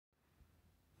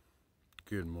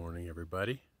Good morning,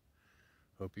 everybody.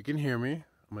 Hope you can hear me.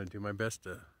 I'm going to do my best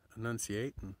to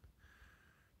enunciate and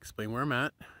explain where I'm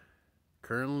at.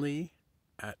 Currently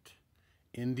at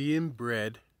Indian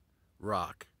Bread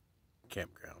Rock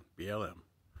Campground, BLM.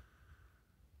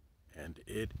 And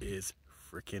it is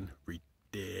freaking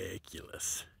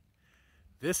ridiculous.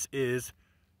 This is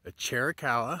a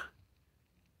Chiricahua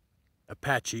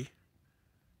Apache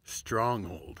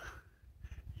Stronghold.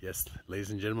 Yes,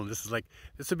 ladies and gentlemen, this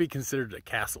would be considered a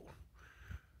castle.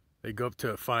 They go up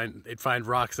to they'd find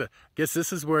rocks. I guess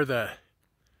this is where the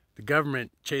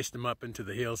government chased them up into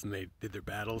the hills and they did their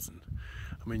battles. And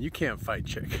I mean, you can't fight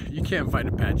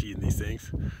Apache in these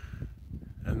things.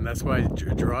 And that's why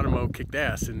Geronimo kicked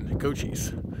ass in Cochise.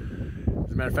 As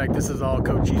a matter of fact, this is all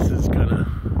Cochise's kind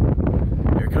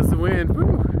of, here comes the wind.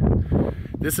 Woo!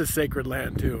 This is sacred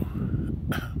land too,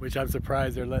 which I'm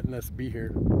surprised they're letting us be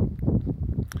here.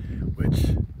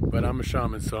 But I'm a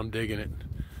shaman, so I'm digging it.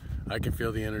 I can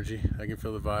feel the energy. I can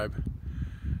feel the vibe.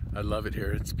 I love it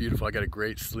here. It's beautiful. I got a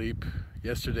great sleep.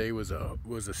 Yesterday was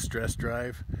a stress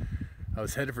drive. I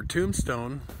was headed for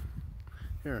Tombstone.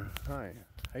 Here, hi.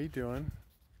 How you doing?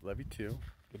 Love you too.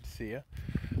 Good to see you.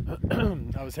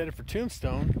 I was headed for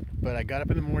Tombstone, but I got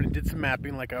up in the morning, did some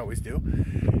mapping like I always do,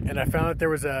 and I found that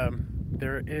there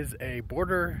is a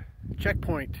border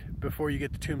checkpoint before you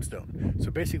get to Tombstone.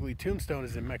 So basically Tombstone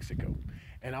is in Mexico.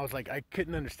 And I was like, I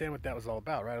couldn't understand what that was all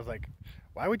about, right? I was like,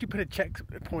 why would you put a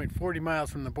checkpoint 40 miles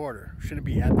from the border? Shouldn't it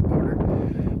be at the border?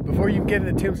 Before you get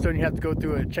into Tombstone, you have to go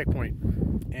through a checkpoint.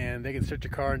 And they can search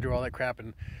your car and do all that crap.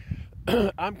 And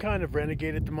I'm kind of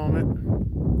renegade at the moment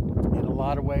in a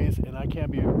lot of ways. And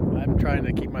I'm trying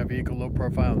to keep my vehicle low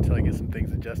profile until I get some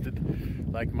things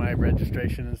adjusted, like my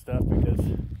registration and stuff, because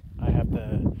I have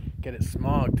to get it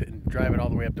smogged and drive it all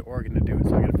the way up to Oregon to do it.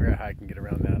 So I got to figure out how I can get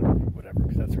around that or whatever,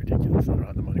 because that's ridiculous. I don't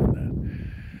have the money for that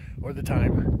or the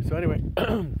time. So anyway,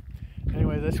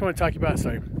 anyways, I just want to talk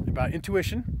about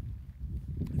intuition.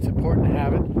 It's important to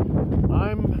have it.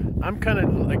 I'm kind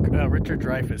of like Richard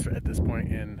Dreyfuss at this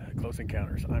point in Close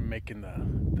Encounters. I'm making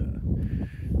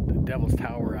the Devil's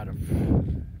Tower out of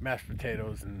mashed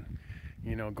potatoes and,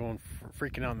 you know, going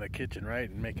freaking out in the kitchen, right?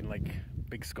 And making like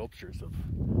big sculptures of,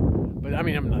 but I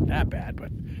mean, I'm not that bad,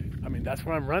 but I mean, that's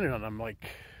what I'm running on. I'm like,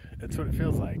 that's what it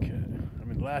feels like. I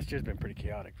mean, the last year's been pretty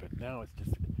chaotic, but now it's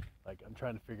just like, I'm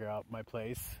trying to figure out my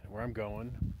place, where I'm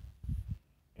going.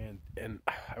 And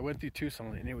I went through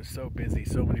Tucson and it was so busy,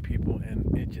 so many people, and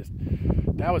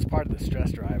that was part of the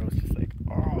stress drive. I was just like,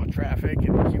 oh, traffic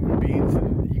and human beings,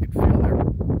 and you could feel their,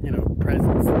 you know,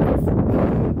 presence.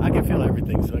 I can feel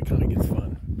everything, so it kind of gets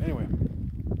fun. Anyway,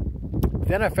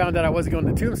 then I found out I wasn't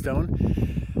going to Tombstone,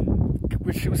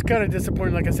 which was kind of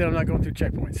disappointing. Like I said, I'm not going through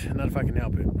checkpoints, not if I can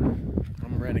help it.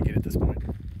 I'm a renegade at this point,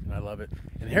 and I love it.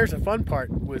 And here's the fun part,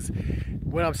 was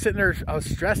when I was sitting there, I was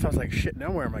stressed. I was like, shit,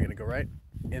 now where am I going to go, right?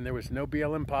 And there was no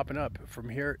BLM popping up from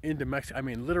here into Mexico. I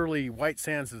mean, literally, White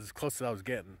Sands is as close as I was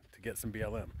getting to get some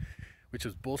BLM, which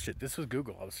was bullshit. This was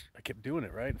Google. I kept doing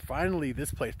it, right? And finally,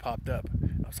 this place popped up.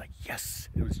 I was like, yes.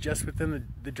 It was just within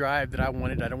the drive that I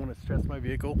wanted. I don't want to stress my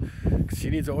vehicle because she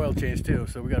needs an oil change too,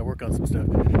 so we got to work on some stuff.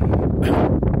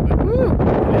 But woo, it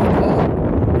was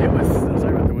cold. It was,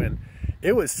 sorry about the wind.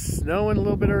 It was snowing a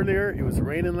little bit earlier. It was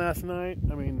raining last night.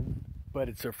 I mean, but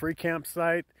it's a free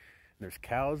campsite. There's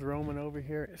cows roaming over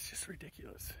here. It's just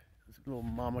ridiculous. There's a little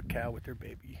mama cow with her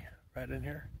baby right in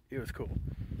here. It was cool.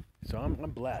 So I'm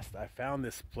blessed. I found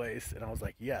this place and I was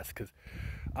like, yes, because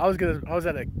I was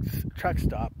at a truck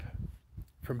stop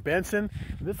from Benson.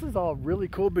 This is all really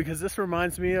cool because this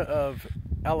reminds me of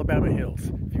Alabama Hills.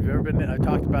 If you've ever been there, I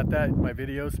talked about that in my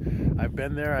videos. I've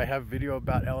been there. I have a video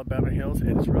about Alabama Hills,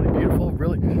 and it's really beautiful.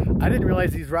 Really, I didn't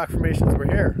realize these rock formations were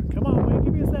here. Come on, man,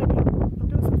 give me a second. I'm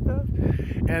doing some stuff.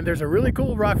 And there's a really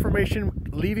cool rock formation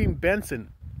leaving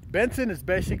Benson. Benson is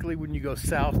basically when you go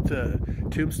south to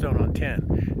Tombstone on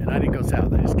 10. And I didn't go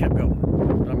south, I just kept going.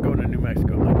 I'm going to New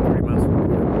Mexico, like 30 miles from the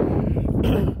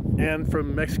border. And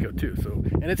from Mexico too. So,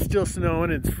 and it's still snowing,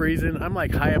 it's freezing. I'm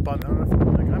like high up on,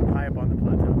 I'm high up on the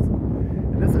plateau. So,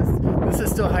 and this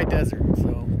is still high desert. So,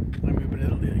 I mean, but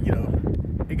it'll, you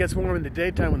know, it gets warm in the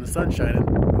daytime when the sun's shining.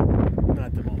 Not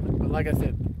at the moment. But like I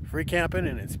said, free camping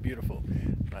and it's beautiful.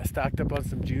 I stocked up on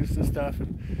some juice and stuff,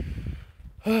 and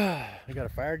I got a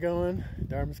fire going.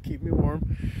 Dharma's keep me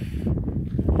warm.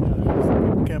 Some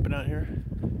people camping out here,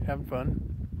 having fun.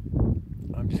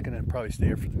 I'm just gonna probably stay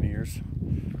here for the New Year's,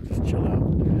 just chill out.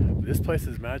 But this place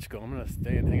is magical. I'm gonna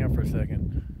stay and hang out for a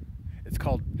second. It's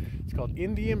called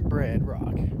Indian Bread Rock.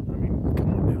 I mean,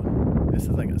 come on now. This is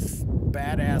like a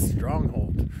badass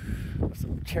stronghold.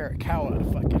 Some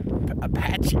Chiricahua fucking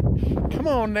Apache. Come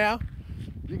on now.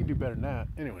 You can do better than that.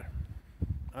 Anyway,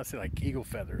 I'll say like eagle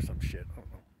feather or some shit. I don't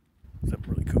know.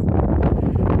 Something really cool.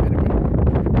 Anyway,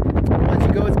 I'll let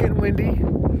you go. It's getting windy.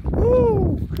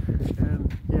 Woo!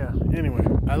 And yeah, anyway,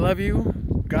 I love you.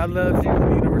 God loves you.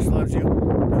 The universe loves you. I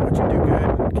want you to do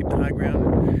good. Keep the high ground.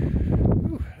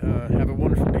 Woo. Have a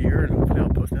wonderful new year. And hopefully I'll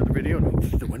post another video. And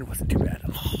hopefully the wind wasn't too bad. Oh,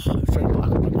 I'm starting to block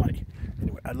my body.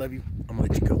 Anyway, I love you. I'm going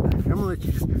to let you go. I'm going to let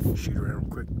you just shoot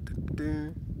around real quick.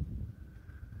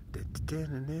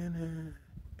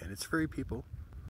 And it's furry people.